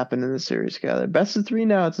going to happen in the series, Skyler? Best of 3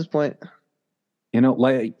 now at this point.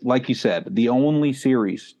 Like you said, the only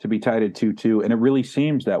series to be tied at 2-2, and it really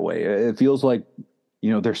seems that way. It feels like,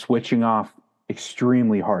 they're switching off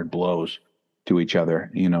extremely hard blows to each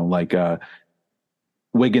other.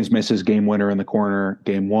 Wiggins misses game winner in the corner,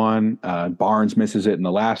 game 1. Barnes misses it in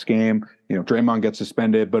the last game. Draymond gets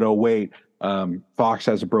suspended, but Fox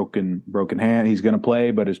has a broken hand. He's going to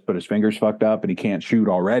play, but his finger's fucked up and he can't shoot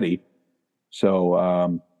already.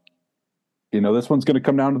 So, this one's going to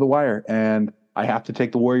come down to the wire, and I have to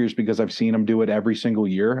take the Warriors because I've seen them do it every single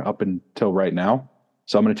year up until right now.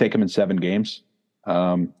 So I'm going to take them in 7 games.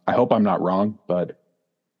 I hope I'm not wrong, but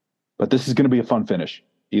this is going to be a fun finish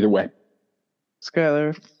either way.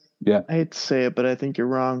 Skyler. Yeah. I hate to say it, but I think you're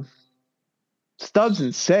wrong. Dubs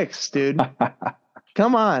in 6, dude.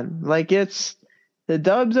 Come on. It's the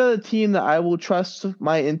Dubs are the team that I will trust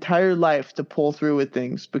my entire life to pull through with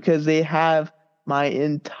things because they have my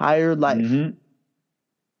entire life. Mm-hmm.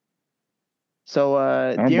 So,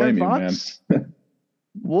 De'Aaron Fox,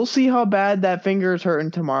 we'll see how bad that finger is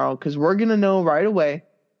hurting tomorrow because we're going to know right away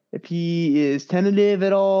if he is tentative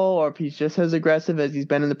at all or if he's just as aggressive as he's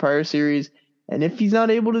been in the prior series. And if he's not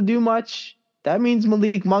able to do much, that means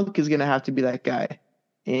Malik Monk is going to have to be that guy.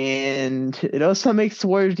 And it also makes the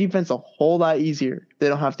Warriors defense a whole lot easier. They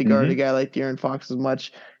don't have to guard a guy like De'Aaron Fox as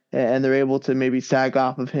much, and they're able to maybe sag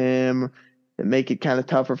off of him and make it kind of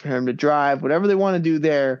tougher for him to drive, whatever they want to do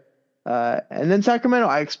there. And then Sacramento,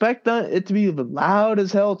 I expect it to be loud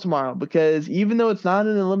as hell tomorrow because even though it's not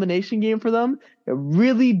an elimination game for them, it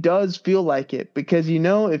really does feel like it because,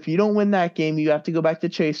 if you don't win that game, you have to go back to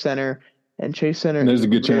Chase Center. And Chase Center. There's a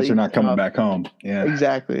good chance they're not coming back home. Yeah,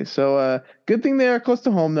 exactly. So, good thing they are close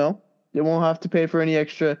to home, though. They won't have to pay for any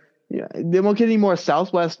extra. They won't get any more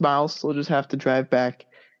Southwest miles. They'll just have to drive back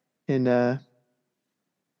in the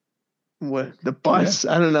bus.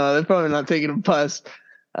 Yeah. I don't know. They're probably not taking a bus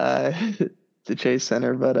to Chase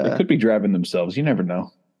Center, but they could be driving themselves. You never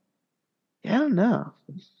know. Yeah, I don't know.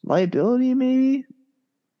 Liability, maybe.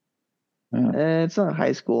 Yeah. It's not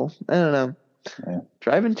high school. I don't know. Yeah.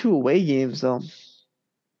 Driving to away games, though,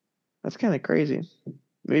 that's kind of crazy.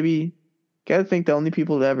 Maybe, gotta think the only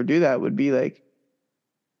people to ever do that would be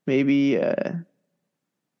maybe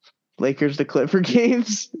Lakers to Clipper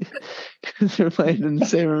games because they're playing in the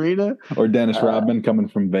same arena. Or Dennis Rodman coming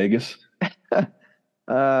from Vegas. I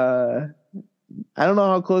don't know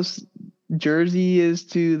how close Jersey is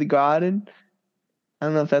to the Garden. I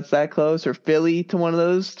don't know if that's that close, or Philly to one of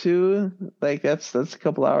those two. That's a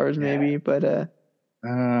couple hours maybe, but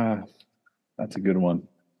that's a good one.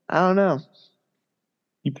 I don't know.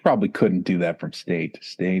 You probably couldn't do that from state to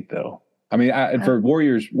state, though. I mean, for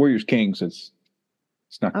Warriors Kings, it's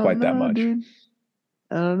not quite that much. Dude.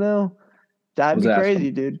 I don't know. That'd be crazy,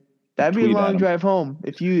 dude. That'd be a long drive home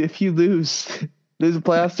if you lose a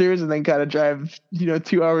playoff series and then gotta drive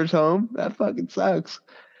 2 hours home. That fucking sucks.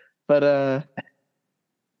 But oh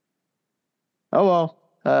well.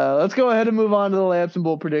 Let's go ahead and move on to the layups and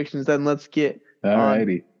bold predictions. Then let's get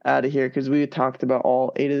out of here because we talked about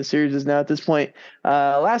all 8 of the series now at this point.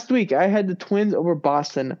 Last week I had the Twins over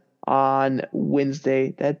Boston on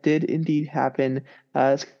Wednesday. That did indeed happen.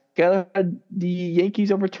 Skyler had the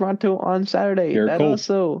Yankees over Toronto on Saturday. That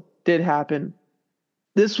also did happen.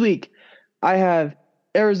 This week I have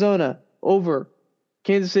Arizona over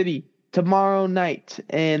Kansas City tomorrow night,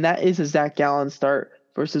 and that is a Zach Gallen start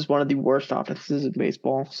versus one of the worst offenses in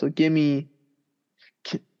baseball. So give me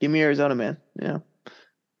Arizona, man. Yeah.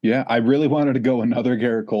 Yeah, I really wanted to go another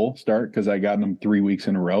Garrett Cole start because I got him 3 weeks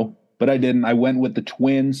in a row, but I didn't. I went with the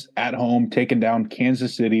Twins at home, taking down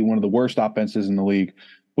Kansas City, one of the worst offenses in the league,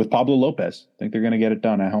 with Pablo Lopez. I think they're going to get it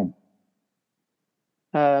done at home.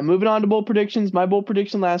 Moving on to bold predictions. My bold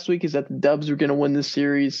prediction last week is that the Dubs were going to win this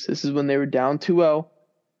series. This is when they were down 2-0.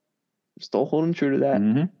 Still holding true to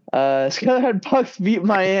that. Skylar Bucks beat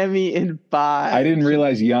Miami in 5. I didn't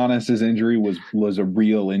realize Giannis's injury was a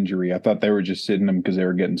real injury. I thought they were just sitting him because they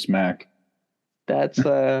were getting smacked. That's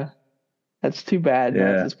too bad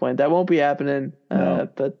at this point. That won't be happening. No.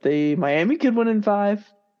 But Miami could win in 5.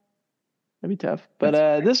 That'd be tough.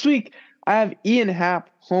 But this week I have Ian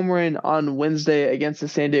Happ homering on Wednesday against the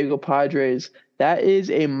San Diego Padres. That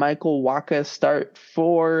is a Michael Wacha start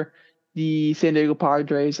for the San Diego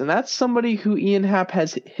Padres, and that's somebody who Ian Happ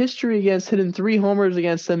has history against, hitting 3 homers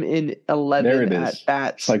against them in 11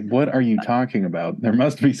 at-bats. It's like, what are you talking about? There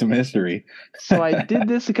must be some history. So I did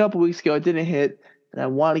this a couple weeks ago. It didn't hit, and I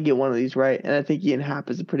want to get one of these right, and I think Ian Happ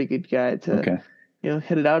is a pretty good guy to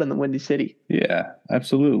hit it out in the Windy City. Yeah,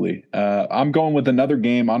 absolutely. I'm going with another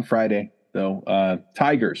game on Friday, though.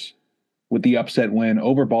 Tigers with the upset win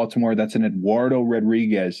over Baltimore. That's an Eduardo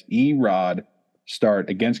Rodriguez, E-Rod start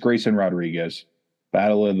against Grayson Rodriguez.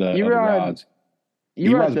 Battle of the rods.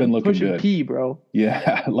 E-Rod's been looking pushing good. P, bro.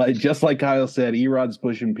 Yeah, just like Kyle said, E-Rod's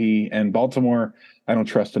pushing P, and Baltimore, I don't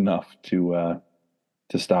trust enough to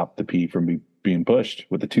stop the P from being pushed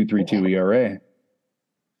with the 2.32 ERA.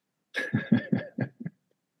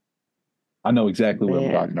 I know exactly what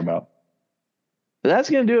I'm talking about. That's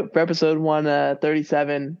gonna do it for episode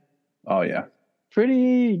 137. Oh yeah,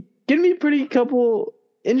 gonna be pretty couple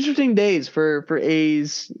interesting days for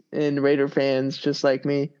A's and Raider fans just like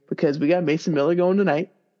me, because we got Mason Miller going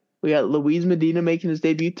tonight. We got Luis Medina making his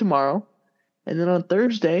debut tomorrow. And then on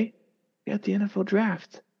Thursday, we got the NFL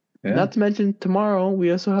draft. Yeah. Not to mention tomorrow,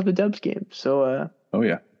 we also have the Dubs game. So, oh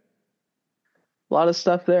yeah, a lot of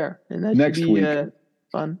stuff there. And that next should be week.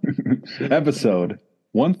 Fun. Episode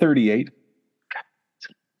 138.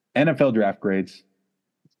 NFL draft grades.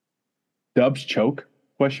 Dubs choke? ?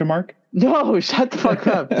 No, shut the fuck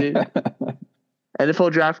up, dude.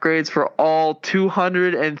 NFL draft grades for all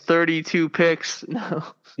 232 picks. No.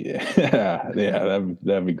 Yeah,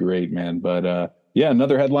 that'd be great, man. But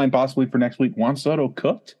another headline possibly for next week. Juan Soto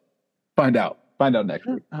cooked? Find out next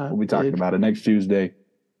week. We'll be talking about it next Tuesday.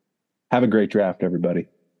 Have a great draft, everybody.